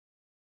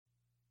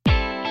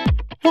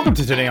Welcome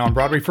to Today on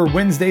Broadway for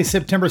Wednesday,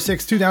 September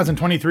 6,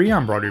 2023.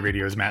 I'm Broadway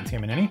Radio's Matt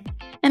Tamanini.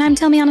 And I'm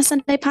Tell Me on a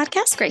Sunday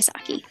podcast, Grace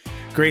Aki.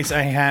 Grace,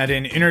 I had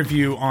an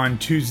interview on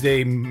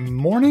Tuesday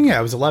morning.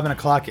 It was 11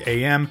 o'clock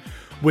a.m.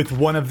 with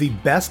one of the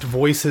best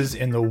voices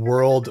in the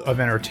world of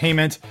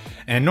entertainment.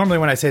 And normally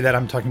when I say that,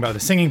 I'm talking about the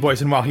singing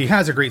voice. And while he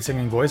has a great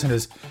singing voice and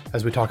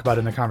as we talk about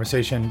in the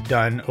conversation,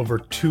 done over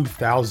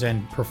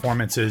 2,000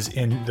 performances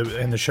in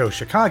the show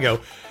Chicago,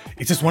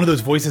 it's just one of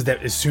those voices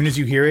that as soon as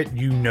you hear it,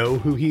 you know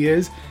who he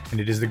is.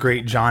 And it is the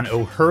great John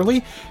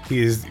O'Hurley.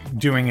 He is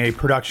doing a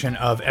production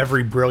of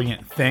Every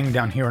Brilliant Thing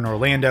down here in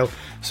Orlando.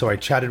 So I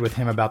chatted with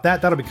him about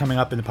that. That'll be coming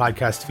up in the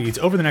podcast feeds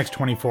over the next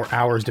 24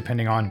 hours,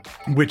 depending on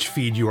which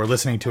feed you are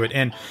listening to it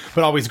in.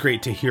 But always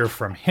great to hear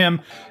from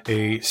him,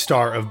 a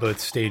star of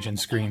both stage and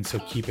screen. So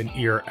keep an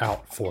ear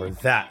out for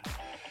that.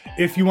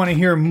 If you want to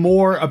hear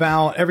more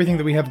about everything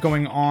that we have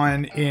going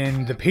on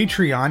in the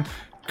Patreon,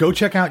 go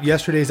check out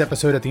yesterday's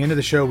episode. At the end of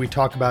the show, we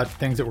talk about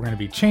things that we're going to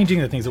be changing,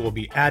 the things that we'll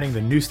be adding,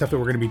 the new stuff that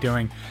we're going to be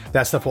doing.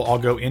 That stuff will all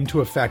go into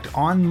effect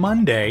on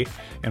Monday,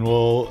 and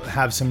we'll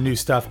have some new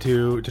stuff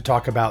to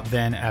talk about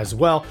then as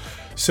well.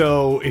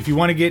 So if you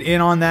want to get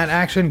in on that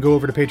action, go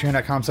over to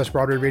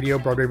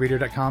patreon.com/BroadwayRadio,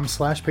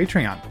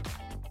 BroadwayRadio.com/Patreon.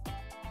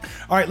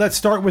 All right, let's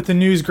start with the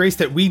news, Grace,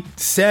 that we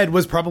said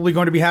was probably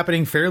going to be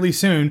happening fairly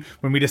soon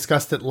when we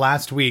discussed it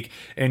last week.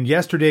 And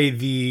yesterday,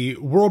 the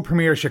world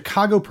premiere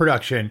Chicago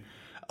production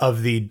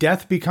of the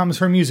Death Becomes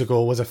Her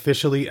musical was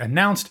officially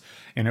announced,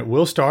 and it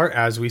will star,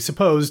 as we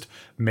supposed,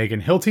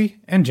 Megan Hilty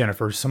and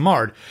Jennifer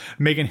Simard.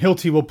 Megan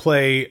Hilty will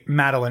play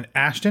Madeline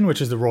Ashton, which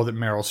is the role that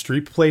Meryl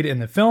Streep played in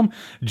the film.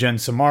 Jen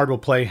Simard will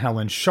play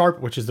Helen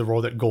Sharp, which is the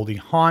role that Goldie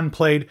Hawn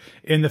played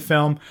in the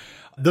film.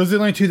 Those are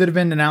the only two that have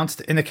been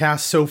announced in the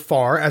cast so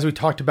far. As we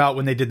talked about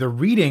when they did the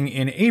reading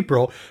in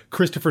April,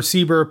 Christopher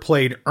Sieber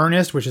played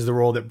Ernest, which is the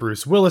role that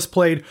Bruce Willis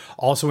played.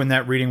 Also in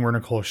that reading were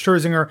Nicole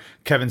Scherzinger,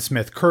 Kevin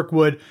Smith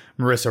Kirkwood,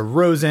 Marissa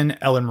Rosen,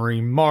 Ellen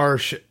Marie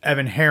Marsh,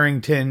 Evan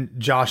Harrington,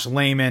 Josh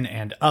Lehman,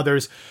 and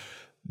others.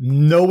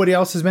 Nobody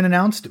else has been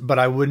announced, but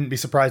I wouldn't be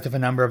surprised if a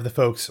number of the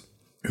folks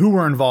who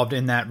were involved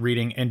in that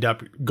reading end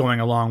up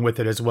going along with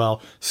it as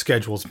well.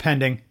 Schedules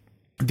pending.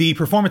 The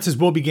performances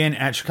will begin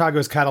at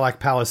Chicago's Cadillac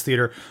Palace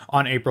Theater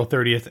on April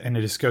 30th, and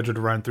it is scheduled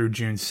to run through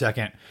June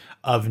 2nd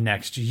of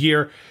next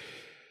year.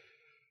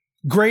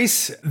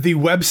 Grace, the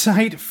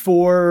website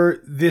for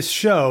this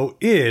show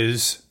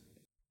is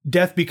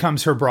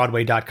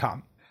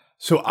deathbecomesherbroadway.com.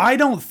 So I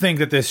don't think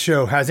that this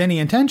show has any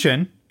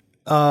intention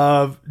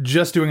of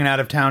just doing an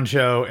out-of-town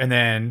show and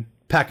then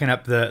packing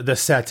up the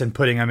sets and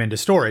putting them into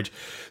storage.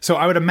 So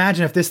I would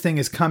imagine if this thing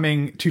is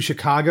coming to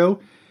Chicago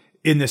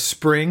in the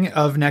spring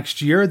of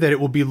next year, that it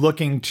will be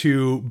looking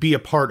to be a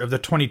part of the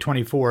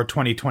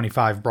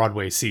 2024-2025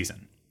 Broadway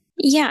season.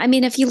 Yeah, I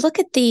mean, if you look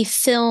at the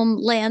film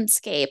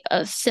landscape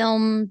of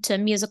film to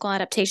musical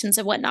adaptations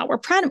and whatnot, we're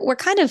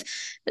kind of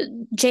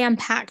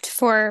jam-packed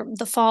for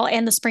the fall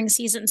and the spring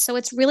season. So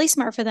it's really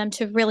smart for them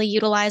to really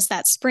utilize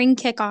that spring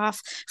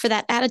kickoff for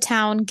that out of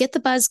town, get the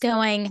buzz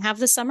going, have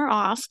the summer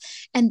off,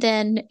 and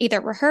then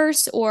either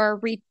rehearse or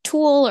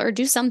retool or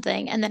do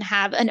something, and then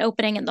have an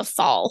opening in the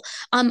fall.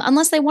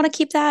 Unless they want to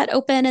keep that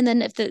open, and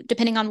then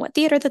depending on what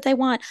theater that they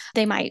want,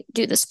 they might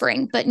do the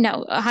spring. But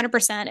no,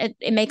 100%,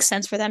 it makes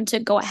sense for them to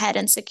go ahead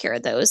and secure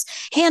those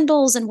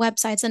handles and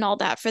websites and all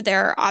that for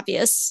their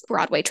obvious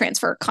Broadway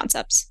transfer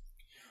concepts.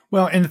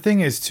 Well, and the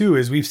thing is, too,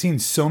 is we've seen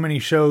so many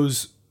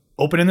shows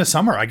open in the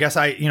summer. I guess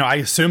I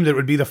assumed it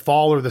would be the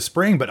fall or the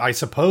spring, but I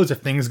suppose if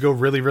things go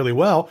really, really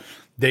well,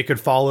 they could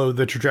follow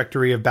the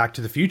trajectory of Back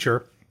to the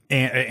Future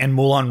and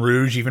Moulin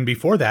Rouge even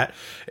before that,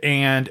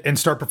 and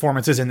start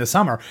performances in the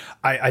summer.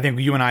 I think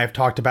you and I have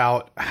talked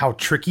about how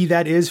tricky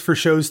that is for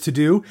shows to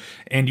do,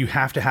 and you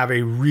have to have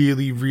a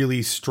really,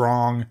 really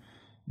strong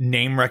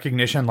name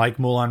recognition like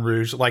Moulin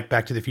Rouge, like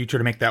Back to the Future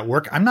to make that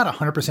work. I'm not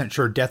 100%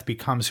 sure Death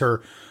Becomes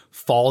Her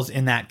falls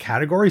in that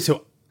category.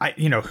 So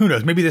who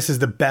knows? Maybe this is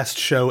the best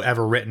show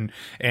ever written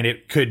and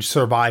it could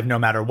survive no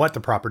matter what the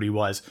property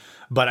was.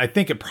 But I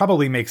think it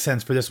probably makes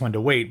sense for this one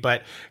to wait.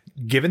 But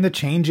given the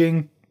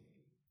changing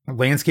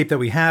landscape that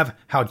we have,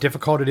 how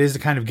difficult it is to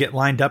kind of get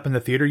lined up in the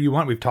theater you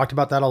want. We've talked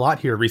about that a lot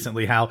here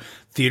recently, how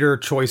theater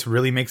choice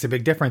really makes a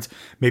big difference.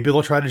 Maybe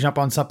they'll try to jump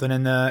on something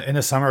in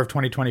the summer of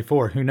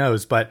 2024. Who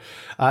knows? But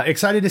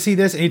excited to see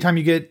this. Anytime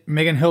you get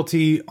Megan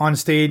Hilty on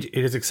stage,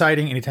 it is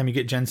exciting. Anytime you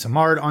get Jen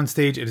Simard on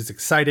stage, it is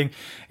exciting.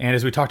 And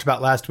as we talked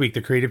about last week,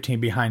 the creative team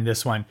behind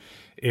this one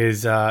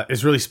is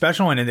really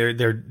special, and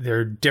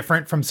they're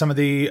different from some of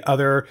the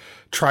other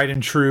tried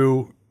and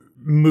true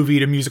movie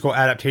to musical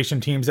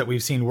adaptation teams that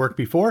we've seen work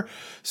before.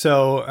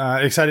 So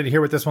excited to hear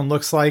what this one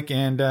looks like.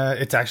 And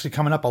it's actually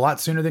coming up a lot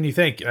sooner than you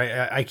think.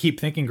 I keep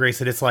thinking, Grace,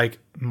 that it's like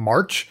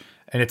March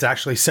and it's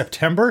actually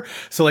September.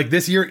 So like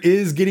this year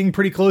is getting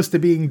pretty close to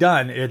being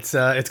done. It's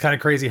kind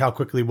of crazy how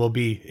quickly we'll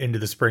be into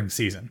the spring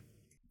season.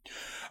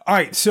 All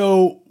right.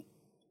 So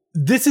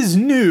this is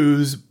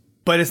news,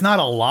 but it's not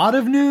a lot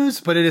of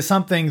news, but it is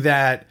something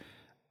that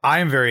I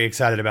am very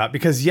excited about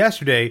because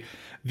yesterday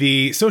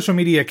the social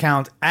media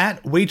account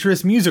at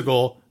Waitress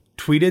Musical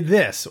tweeted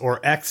this or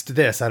X'd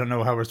this. I don't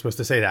know how we're supposed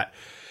to say that.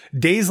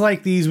 Days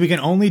like these, we can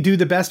only do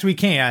the best we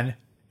can,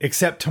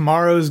 except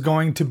tomorrow's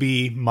going to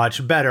be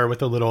much better,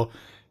 with a little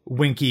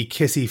winky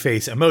kissy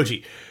face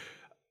emoji.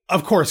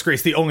 Of course,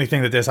 Grace, the only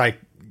thing that I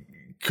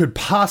could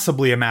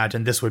possibly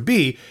imagine this would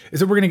be is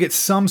that we're going to get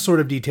some sort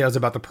of details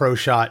about the pro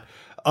shot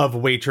of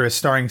Waitress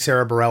starring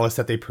Sarah Bareilles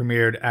that they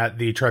premiered at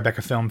the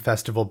Tribeca Film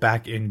Festival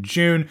back in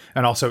June,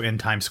 and also in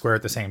Times Square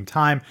at the same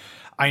time.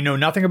 I know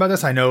nothing about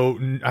this. I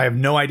have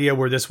no idea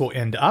where this will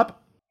end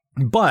up,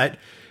 but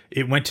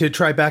it went to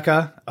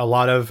Tribeca. A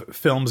lot of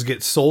films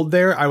get sold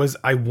there.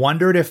 I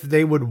wondered if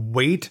they would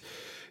wait,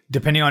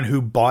 depending on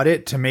who bought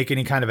it, to make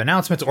any kind of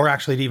announcements or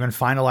actually to even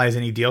finalize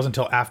any deals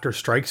until after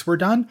strikes were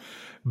done.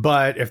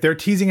 But if they're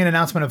teasing an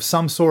announcement of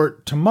some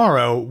sort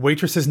tomorrow,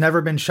 Waitress has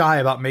never been shy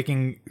about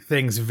making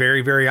things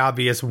very, very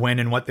obvious when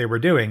and what they were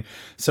doing.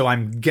 So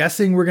I'm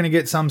guessing we're going to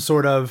get some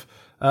sort of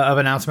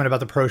announcement about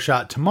the pro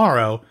shot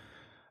tomorrow,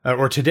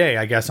 or today,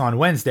 I guess, on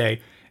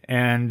Wednesday.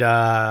 And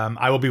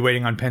I will be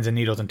waiting on pins and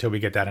needles until we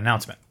get that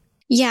announcement.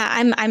 Yeah,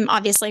 I'm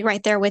obviously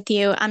right there with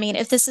you. I mean,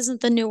 if this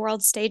isn't the New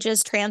World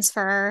Stages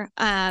transfer,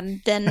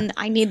 then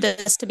I need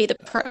this to be the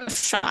pro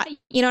shot.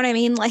 You know what I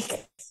mean?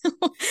 Like.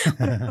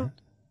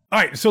 All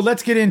right, so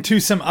let's get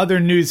into some other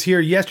news here.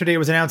 Yesterday it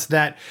was announced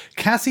that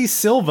Cassie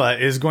Silva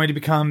is going to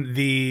become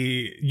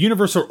the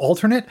Universal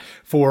alternate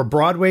for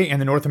Broadway and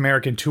the North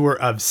American tour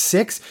of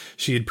Six.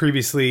 She had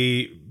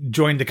previously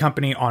joined the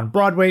company on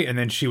Broadway, and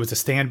then she was a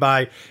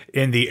standby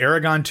in the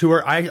Aragon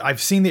tour.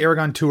 I've seen the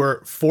Aragon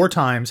tour 4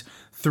 times.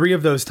 3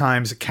 of those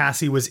times,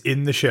 Cassie was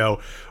in the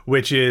show,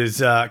 which is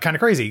kind of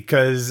crazy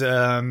because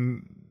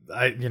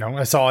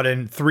I saw it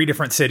in 3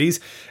 different cities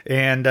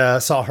and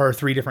saw her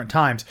 3 different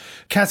times.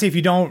 Cassie, if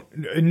you don't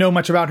know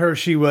much about her,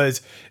 she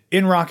was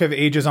in Rock of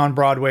Ages on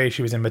Broadway.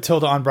 She was in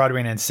Matilda on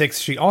Broadway and in Six.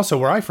 She also,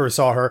 where I first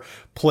saw her,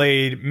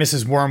 played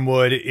Mrs.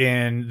 Wormwood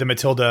in the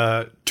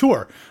Matilda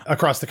tour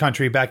across the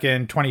country back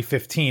in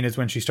 2015 is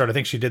when she started. I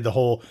think she did the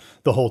whole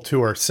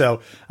tour.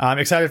 So I'm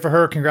excited for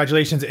her.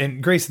 Congratulations.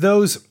 And Grace,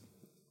 those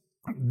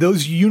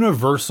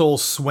Universal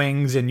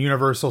swings and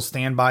Universal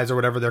standbys or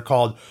whatever they're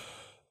called,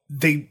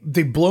 they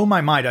blow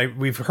my mind.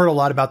 We've heard a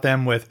lot about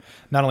them with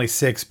not only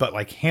Six, but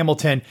like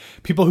Hamilton,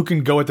 people who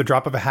can go at the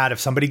drop of a hat. If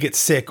somebody gets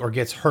sick or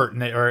gets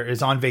hurt or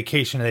is on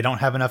vacation and they don't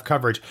have enough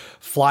coverage,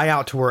 fly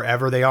out to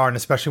wherever they are. And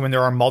especially when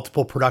there are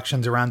multiple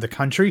productions around the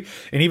country.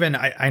 And even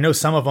I know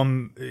some of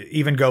them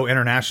even go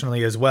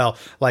internationally as well.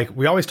 Like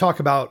we always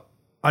talk about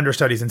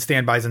understudies and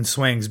standbys and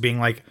swings being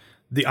like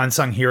the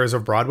unsung heroes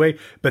of Broadway,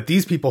 but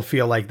these people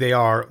feel like they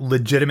are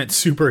legitimate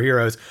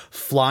superheroes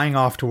flying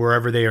off to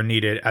wherever they are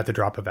needed at the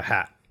drop of a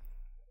hat.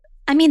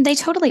 I mean, they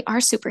totally are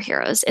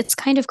superheroes. It's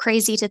kind of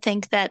crazy to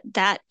think that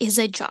that is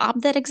a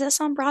job that exists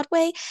on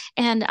Broadway.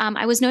 And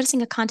I was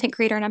noticing a content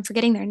creator, and I'm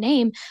forgetting their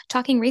name,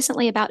 talking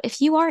recently about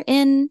if you are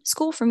in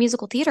school for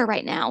musical theater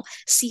right now,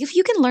 see if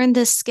you can learn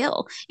this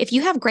skill. If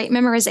you have great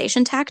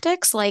memorization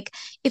tactics, like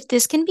if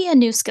this can be a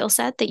new skill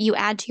set that you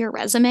add to your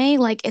resume,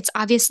 like it's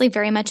obviously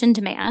very much in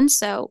demand.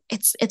 So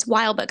it's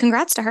wild, but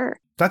congrats to her.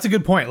 That's a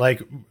good point.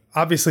 Like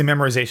obviously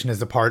memorization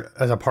is a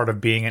part of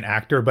being an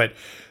actor, but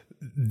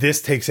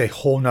this takes a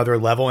whole nother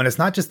level. And it's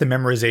not just the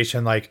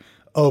memorization, like,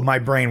 oh, my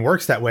brain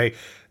works that way.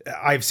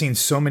 I've seen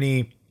so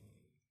many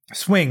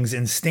swings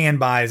and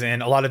standbys,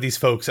 and a lot of these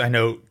folks, I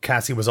know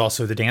Cassie was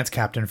also the dance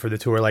captain for the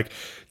tour, like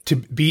to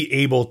be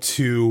able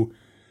to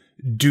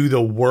do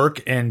the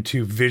work and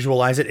to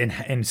visualize it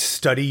and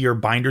study your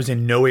binders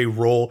and know a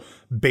role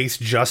based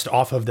just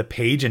off of the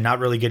page and not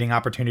really getting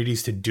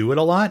opportunities to do it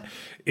a lot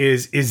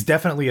is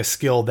definitely a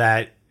skill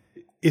that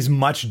is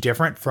much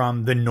different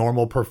from the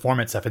normal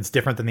performance stuff. It's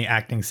different than the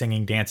acting,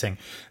 singing, dancing.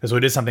 So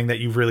it is something that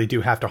you really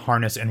do have to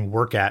harness and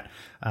work at.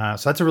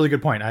 So that's a really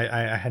good point.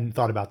 I hadn't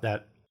thought about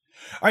that.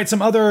 All right,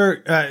 some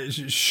other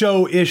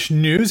show-ish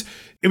news.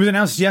 It was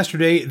announced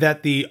yesterday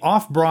that the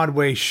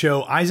off-Broadway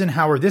show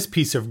Eisenhower, This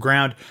Piece of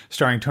Ground,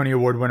 starring Tony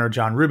Award winner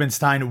John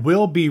Rubinstein,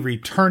 will be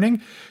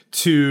returning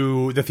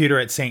to the theater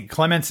at St.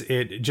 Clement's.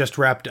 It just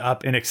wrapped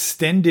up an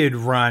extended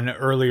run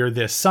earlier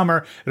this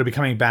summer. It'll be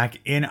coming back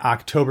in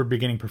October,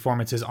 beginning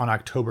performances on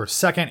October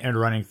 2nd and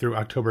running through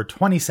October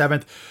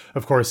 27th.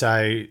 Of course,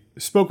 I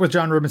spoke with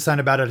John Rubinstein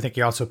about it. I think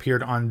he also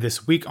appeared on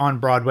This Week on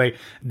Broadway.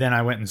 Then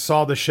I went and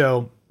saw the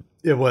show.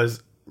 It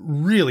was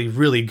really,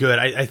 really good.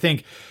 I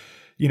think,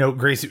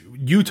 Grace,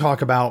 you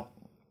talk about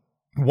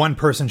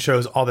one-person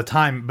shows all the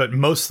time, but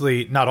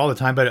mostly, not all the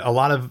time, but a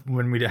lot of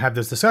when we have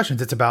those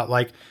discussions, it's about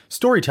like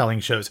storytelling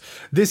shows.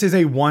 This is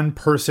a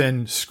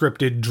one-person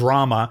scripted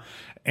drama,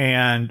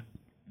 and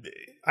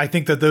I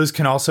think that those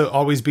can also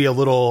always be a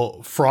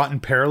little fraught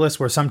and perilous,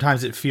 where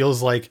sometimes it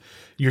feels like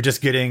you're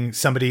just getting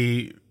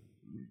somebody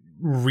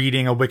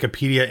reading a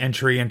Wikipedia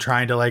entry and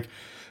trying to like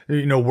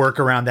work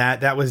around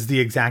that. That was the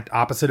exact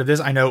opposite of this.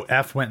 I know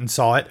F went and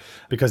saw it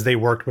because they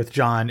worked with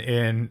John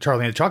in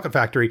Charlie and the Chocolate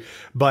Factory,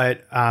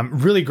 but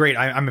really great.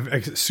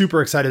 I'm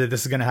super excited that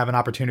this is going to have an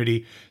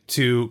opportunity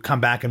to come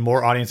back and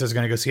more audiences are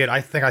going to go see it.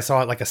 I think I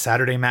saw it like a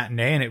Saturday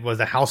matinee, and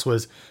the house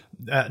was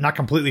not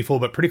completely full,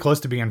 but pretty close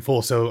to being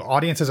full. So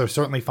audiences are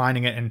certainly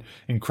finding it and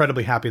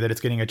incredibly happy that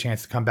it's getting a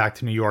chance to come back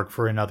to New York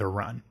for another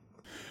run.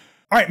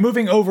 All right,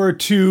 moving over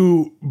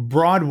to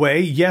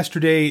Broadway.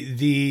 Yesterday,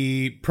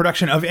 the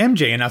production of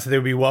MJ announced that they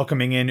would be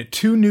welcoming in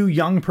 2 new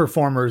young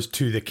performers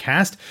to the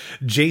cast.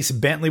 Jace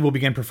Bentley will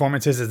begin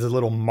performances as the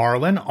Little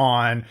Marlin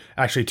on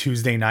actually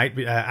Tuesday night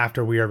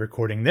after we are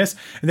recording this.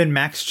 And then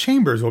Max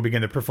Chambers will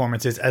begin the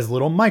performances as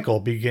Little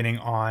Michael beginning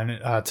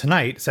on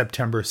tonight,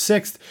 September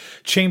 6th.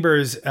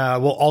 Chambers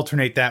will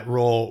alternate that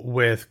role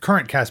with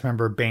current cast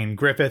member Bane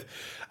Griffith.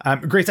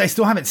 Grace, I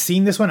still haven't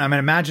seen this one. I'm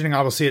imagining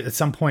I will see it at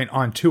some point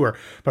on tour.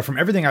 But from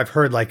everything I've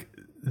heard, like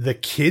the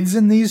kids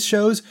in these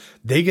shows,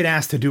 they get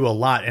asked to do a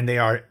lot and they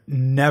are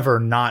never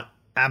not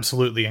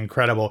absolutely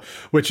incredible,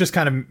 which just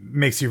kind of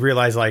makes you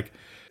realize like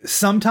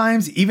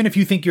sometimes even if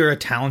you think you're a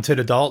talented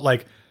adult,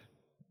 like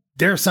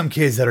there are some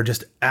kids that are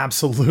just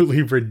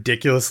absolutely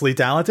ridiculously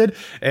talented.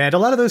 And a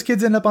lot of those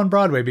kids end up on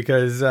Broadway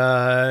because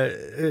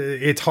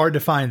it's hard to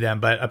find them.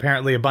 But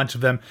apparently a bunch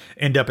of them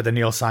end up at the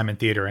Neil Simon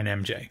Theater in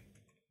MJ.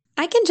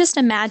 I can just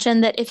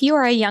imagine that if you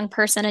are a young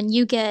person and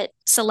you get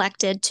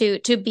selected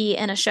to be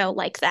in a show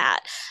like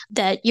that,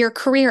 that your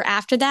career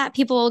after that,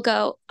 people will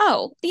go,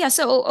 oh, yeah,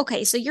 so,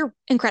 okay, so you're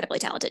incredibly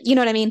talented. You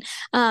know what I mean?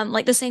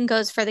 Like the same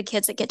goes for the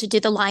kids that get to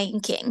do The Lion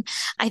King.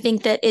 I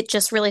think that it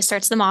just really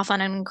starts them off on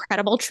an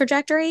incredible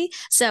trajectory.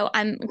 So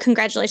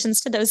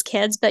congratulations to those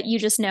kids, but you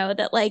just know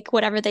that like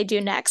whatever they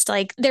do next,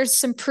 like there's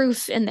some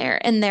proof in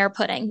their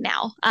pudding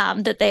now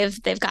that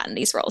they've gotten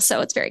these roles.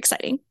 So it's very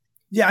exciting.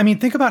 Yeah, I mean,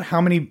 think about how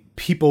many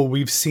people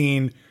we've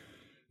seen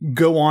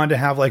go on to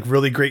have like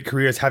really great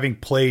careers having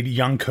played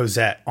young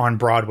Cosette on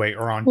Broadway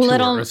or on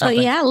tour or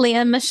something. Yeah,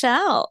 Leah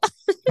Michelle.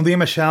 Leah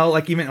Michelle,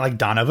 like even like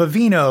Donna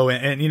Vivino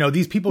and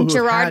these people who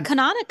Gerard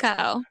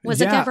Canonico was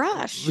a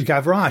Gavroche.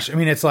 Gavroche. I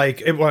mean, it's like,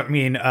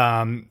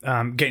 Gaten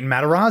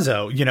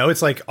Matarazzo,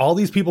 it's like all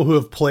these people who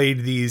have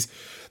played these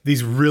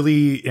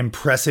really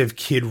impressive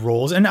kid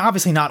roles. And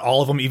obviously not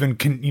all of them even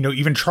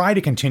even try to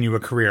continue a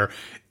career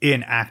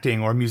in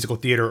acting or musical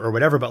theater or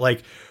whatever. But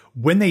like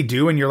when they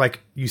do, and you're like,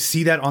 you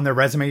see that on their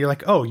resume, you're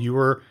like, oh, you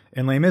were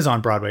in Les Mis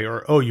on Broadway,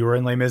 or, oh, you were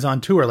in Les Mis on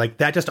tour. Like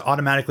that just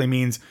automatically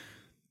means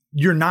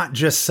you're not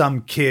just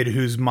some kid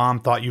whose mom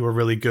thought you were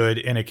really good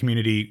in a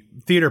community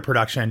theater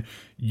production.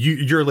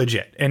 You're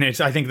legit. And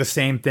I think the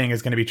same thing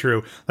is going to be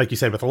true, like you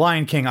said, with The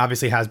Lion King,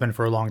 obviously has been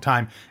for a long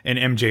time, and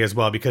MJ as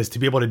well, because to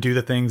be able to do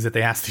the things that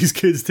they ask these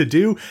kids to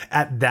do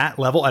at that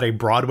level, at a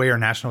Broadway or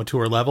national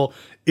tour level,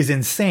 is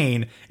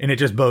insane. And it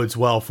just bodes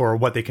well for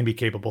what they can be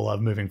capable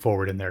of moving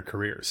forward in their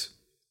careers.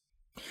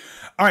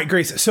 All right,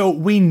 Grace. So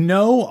we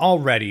know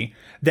already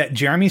that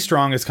Jeremy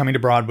Strong is coming to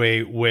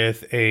Broadway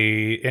with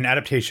an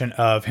adaptation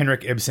of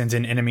Henrik Ibsen's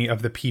An Enemy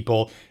of the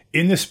People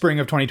in the spring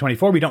of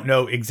 2024. We don't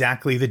know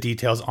exactly the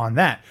details on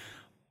that,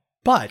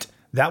 but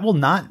that will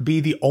not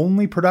be the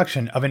only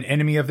production of An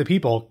Enemy of the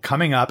People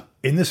coming up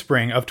in the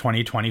spring of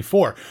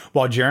 2024.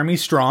 While Jeremy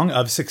Strong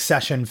of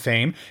Succession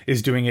fame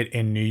is doing it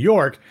in New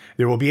York,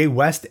 there will be a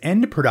West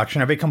End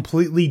production of a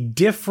completely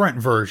different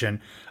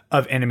version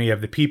of Enemy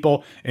of the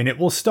People, and it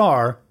will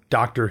star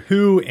Doctor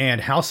Who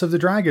and House of the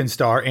Dragon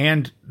star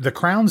and The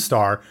Crown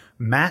star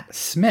Matt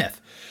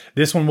Smith.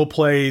 This one will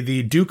play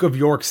the Duke of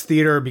York's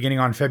Theater beginning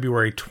on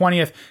February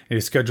 20th. It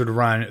is scheduled to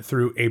run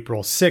through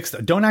April 6th.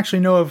 I don't actually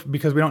know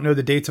because we don't know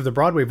the dates of the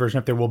Broadway version,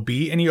 if there will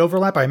be any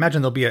overlap. I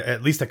imagine there'll be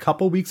at least a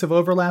couple weeks of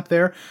overlap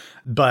there,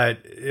 but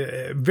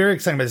very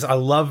excited about this. I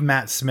love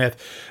Matt Smith.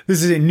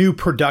 This is a new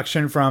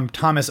production from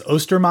Thomas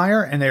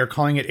Ostermeyer, and they are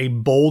calling it a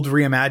bold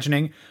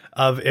reimagining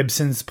of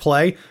Ibsen's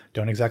play.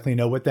 Don't exactly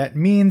know what that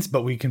means,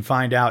 but we can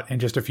find out in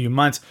just a few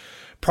months.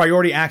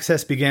 Priority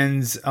access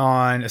begins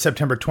on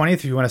September 20th.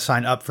 If you want to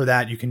sign up for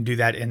that, you can do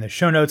that in the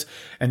show notes.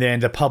 And then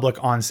the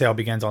public on sale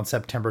begins on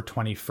September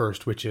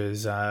 21st, which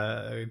is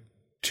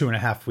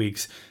 2.5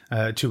 weeks,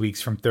 2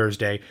 weeks from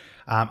Thursday.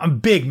 I'm a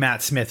big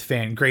Matt Smith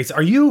fan. Grace,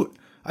 I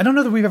don't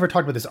know that we've ever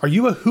talked about this. Are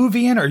you a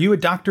Whovian? Are you a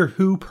Doctor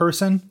Who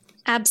person?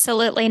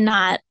 Absolutely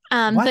not.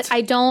 But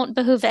I don't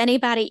behoove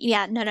anybody.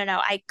 Yeah, no.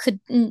 I could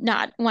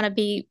not want to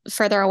be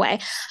further away.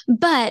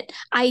 But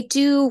I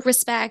do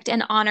respect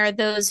and honor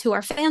those who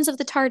are fans of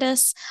the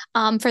TARDIS.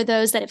 For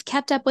those that have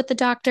kept up with the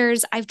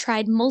Doctors, I've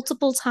tried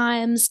multiple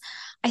times.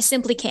 I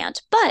simply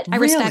can't. But I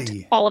respect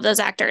all of those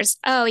actors.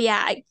 Oh,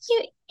 yeah.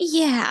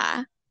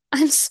 Yeah.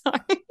 I'm sorry.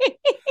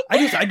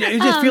 I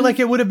just feel like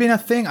it would have been a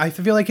thing. I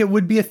feel like it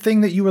would be a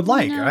thing that you would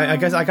like. No. I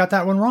guess I got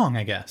that one wrong,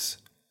 I guess.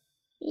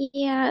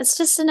 Yeah, it's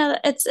just another,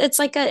 it's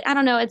like I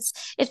don't know,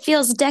 it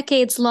feels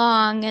decades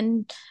long,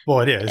 and well,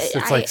 it is.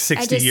 It's like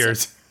 60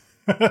 years.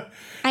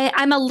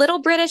 I'm a little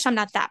British. I'm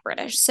not that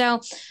British.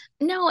 So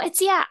no, I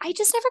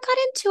just never got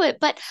into it,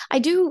 but I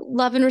do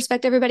love and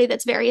respect everybody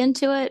that's very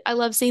into it. I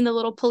love seeing the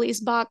little police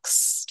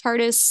box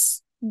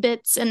TARDIS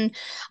bits and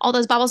all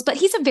those bobbles. But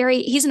he's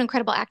an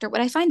incredible actor.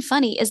 What I find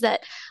funny is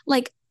that,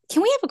 like,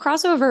 can we have a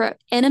crossover of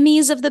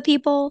enemies of the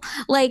people?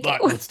 Like,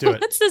 Let's do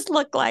it. What's this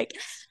look like?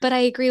 But I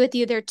agree with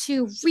you. They're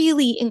two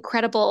really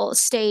incredible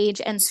stage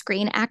and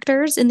screen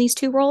actors in these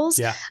two roles,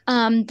 Yeah.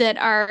 that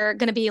are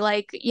going to be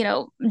like,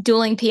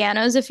 dueling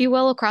pianos, if you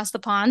will, across the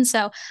pond.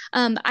 So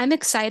I'm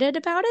excited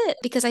about it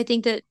because I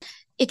think that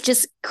it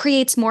just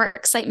creates more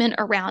excitement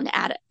around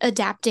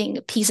adapting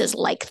pieces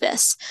like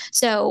this.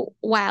 So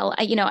while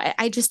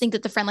I just think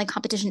that the friendly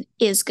competition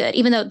is good,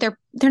 even though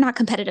they're not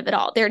competitive at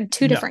all. They're in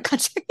two different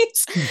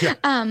countries. Yeah.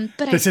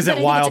 But this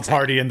isn't Wild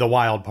Party and the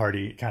Wild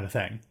Party kind of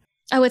thing.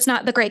 Oh, it's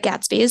not the Great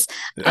Gatsby's.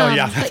 Oh,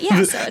 yeah. But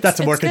yeah, so that's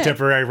a more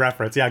contemporary good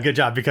reference. Yeah, good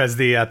job, because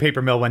the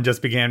Paper Mill one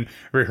just began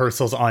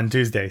rehearsals on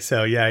Tuesday.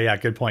 So yeah,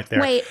 good point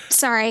there. Wait,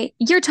 sorry.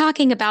 You're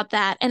talking about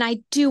that, and I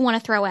do want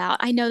to throw out,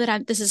 I know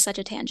that this is such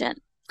a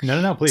tangent.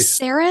 No, please.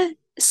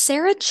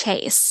 Sarah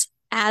Chase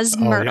as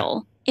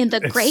Myrtle in The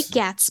Great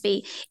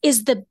Gatsby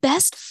is the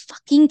best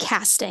fucking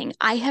casting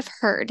I have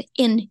heard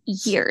in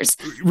years.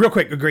 Real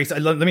quick, Grace,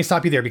 let me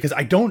stop you there, because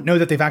I don't know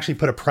that they've actually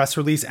put a press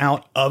release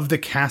out of the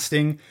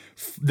casting,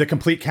 the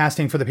complete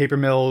casting for the Paper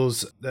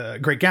Mill's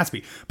Great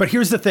Gatsby. But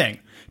here's the thing.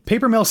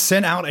 Paper Mill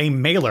sent out a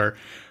mailer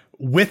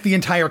with the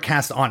entire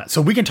cast on it.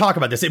 So we can talk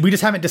about this. We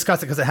just haven't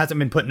discussed it because it hasn't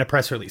been put in a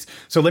press release.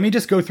 So let me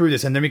just go through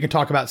this and then we can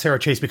talk about Sarah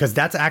Chase, because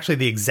that's actually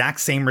the exact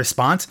same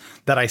response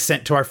that I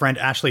sent to our friend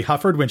Ashley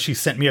Hufford when she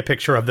sent me a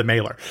picture of the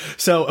mailer.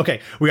 So, okay,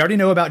 we already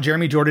know about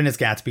Jeremy Jordan as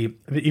Gatsby,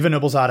 Eva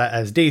Noblezada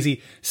as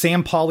Daisy,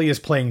 Sam Pauly is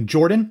playing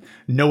Jordan,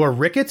 Noah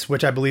Ricketts,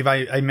 which I believe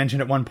I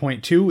mentioned at one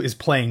point too, is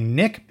playing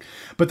Nick.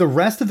 But the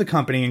rest of the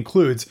company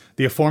includes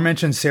the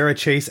aforementioned Sarah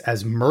Chase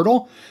as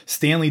Myrtle,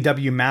 Stanley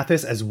W.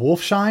 Mathis as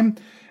Wolfsheim,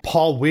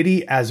 Paul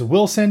Whitty as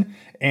Wilson,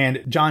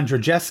 and John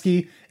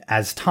Drzeski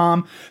as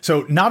Tom.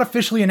 So not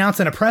officially announced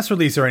in a press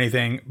release or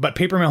anything, but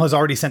Paper Mill has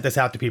already sent this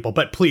out to people.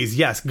 But please,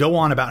 yes, go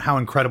on about how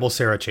incredible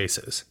Sarah Chase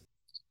is.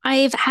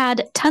 I've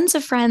had tons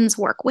of friends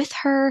work with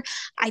her.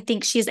 I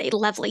think she's a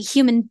lovely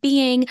human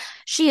being.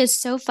 She is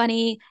so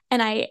funny.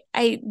 And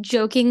I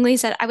jokingly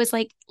said, I was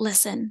like,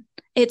 listen,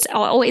 it's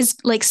always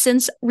like,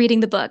 since reading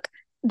the book,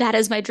 that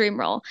is my dream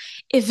role.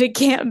 If it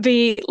can't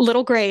be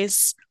Little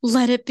Grace,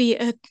 let it be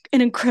an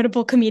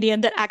incredible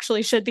comedian that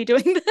actually should be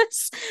doing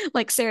this,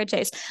 like Sarah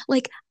Chase.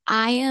 Like,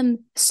 I am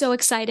so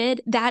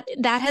excited. That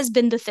has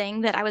been the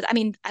thing that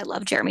I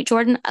love Jeremy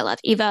Jordan. I love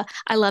Eva.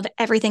 I love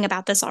everything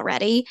about this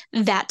already.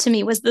 That to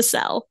me was the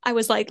sell. I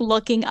was like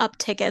looking up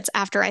tickets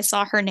after I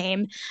saw her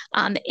name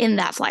in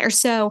that flyer.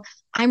 So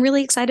I'm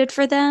really excited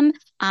for them.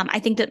 I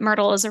think that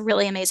Myrtle is a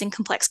really amazing,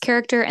 complex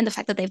character, and the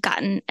fact that they've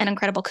gotten an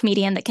incredible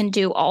comedian that can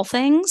do all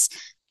things,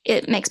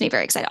 it makes me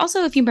very excited.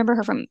 Also, if you remember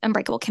her from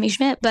Unbreakable Kimmy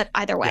Schmidt, but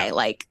either way,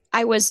 like,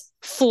 I was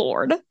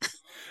floored.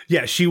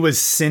 Yeah, she was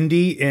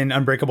Cindy in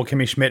Unbreakable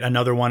Kimmy Schmidt,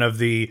 another one of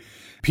the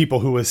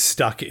people who was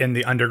stuck in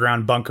the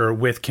underground bunker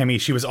with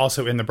Kimmy. She was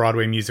also in the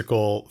Broadway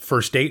musical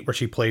First Date, where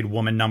she played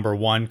woman number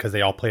one, because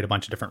they all played a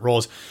bunch of different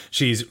roles.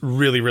 She's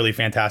really, really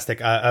fantastic.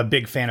 A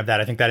big fan of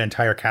that. I think that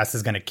entire cast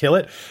is going to kill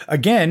it.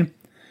 Again,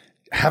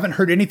 haven't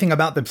heard anything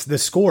about the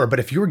score, but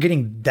if you were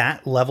getting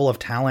that level of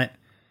talent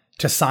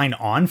to sign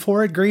on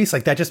for it, Grace,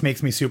 like, that just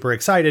makes me super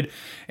excited.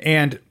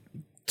 And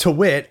to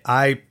wit,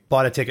 I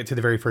bought a ticket to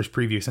the very first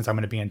preview since I'm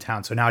going to be in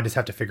town. So now I just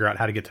have to figure out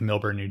how to get to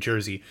Millburn, New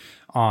Jersey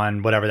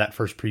on whatever that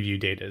first preview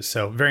date is.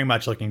 So very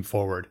much looking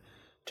forward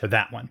to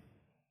that one.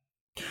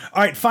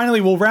 All right, finally,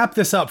 we'll wrap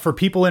this up for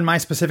people in my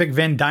specific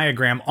Venn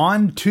diagram.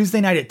 On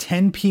Tuesday night at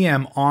 10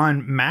 p.m.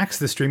 on Max,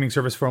 the streaming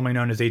service formerly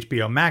known as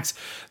HBO Max,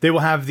 they will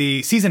have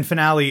the season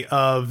finale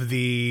of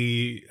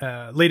the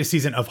latest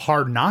season of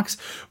Hard Knocks,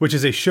 which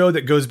is a show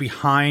that goes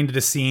behind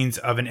the scenes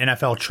of an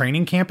NFL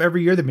training camp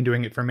every year. They've been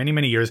doing it for many,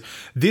 many years.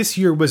 This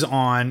year was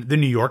on the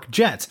New York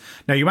Jets.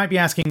 Now, you might be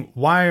asking,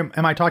 why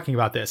am I talking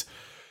about this?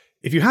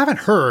 If you haven't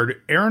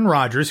heard, Aaron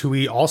Rodgers, who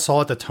we all saw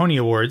at the Tony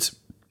Awards,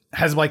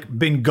 has like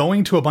been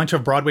going to a bunch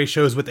of Broadway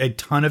shows with a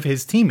ton of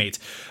his teammates.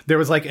 There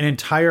was like an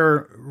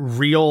entire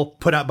reel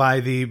put out by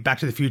the Back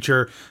to the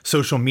Future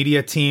social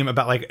media team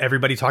about like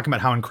everybody talking about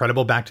how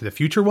incredible Back to the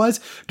Future was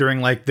during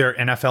like their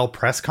NFL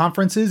press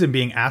conferences and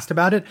being asked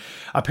about it.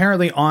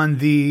 Apparently on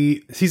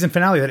the season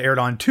finale that aired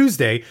on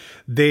Tuesday,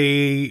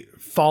 they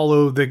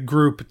follow the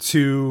group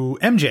to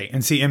MJ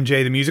and see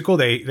MJ the musical.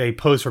 They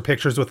pose for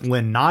pictures with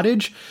Lynn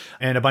Nottage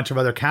and a bunch of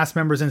other cast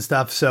members and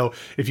stuff. So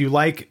if you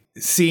like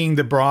seeing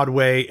the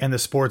Broadway and the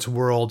sports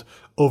world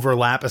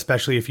overlap,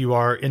 especially if you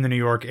are in the New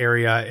York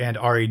area and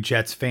are a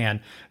Jets fan,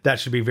 that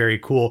should be very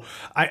cool.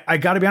 I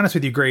got to be honest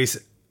with you, Grace,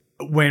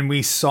 when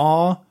we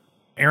saw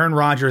Aaron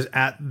Rodgers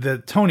at the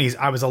Tonys,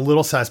 I was a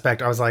little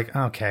suspect. I was like,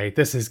 okay,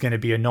 this is going to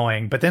be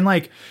annoying. But then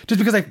like, just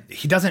because like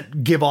he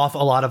doesn't give off a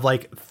lot of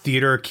like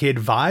theater kid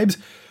vibes,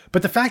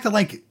 but the fact that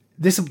like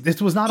this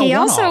was not a one-off. He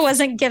also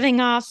wasn't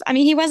giving off,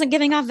 he wasn't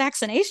giving off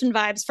vaccination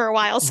vibes for a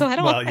while. So I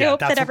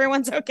hope that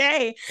everyone's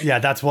okay. Yeah,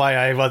 that's why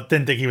I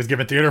didn't think he was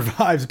giving theater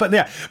vibes. But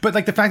yeah, but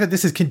like the fact that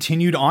this has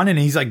continued on and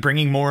he's like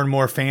bringing more and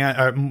more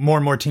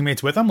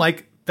teammates with him,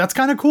 like That's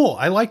kind of cool.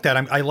 I like that.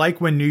 I like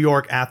when New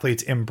York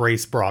athletes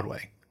embrace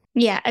Broadway.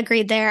 Yeah,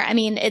 agreed there. I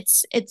mean,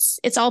 it's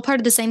all part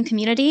of the same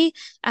community.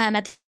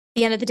 At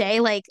the end of the day,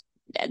 like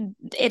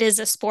it is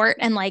a sport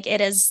and like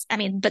it is, I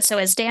mean, but so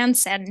is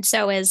dance and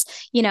so is,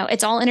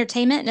 it's all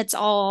entertainment and it's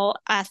all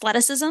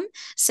athleticism.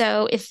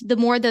 So if the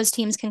more those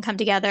teams can come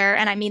together,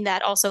 and I mean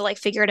that also like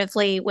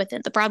figuratively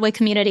within the Broadway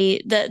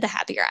community, the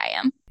happier I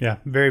am. Yeah,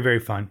 very, very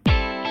fun.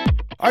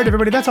 All right,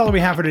 everybody, that's all that we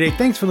have for today.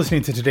 Thanks for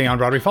listening to Today on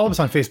Broadway. Follow us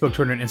on Facebook,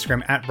 Twitter, and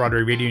Instagram at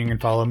Broadway Radio. You can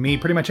follow me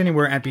pretty much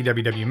anywhere at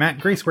BWWMatt.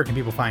 Grace, where can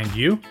people find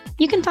you?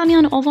 You can find me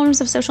on all forms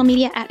of social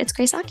media at It's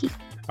Grace Aki.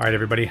 All right,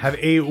 everybody, have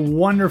a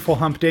wonderful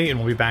hump day, and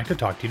we'll be back to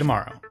talk to you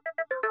tomorrow.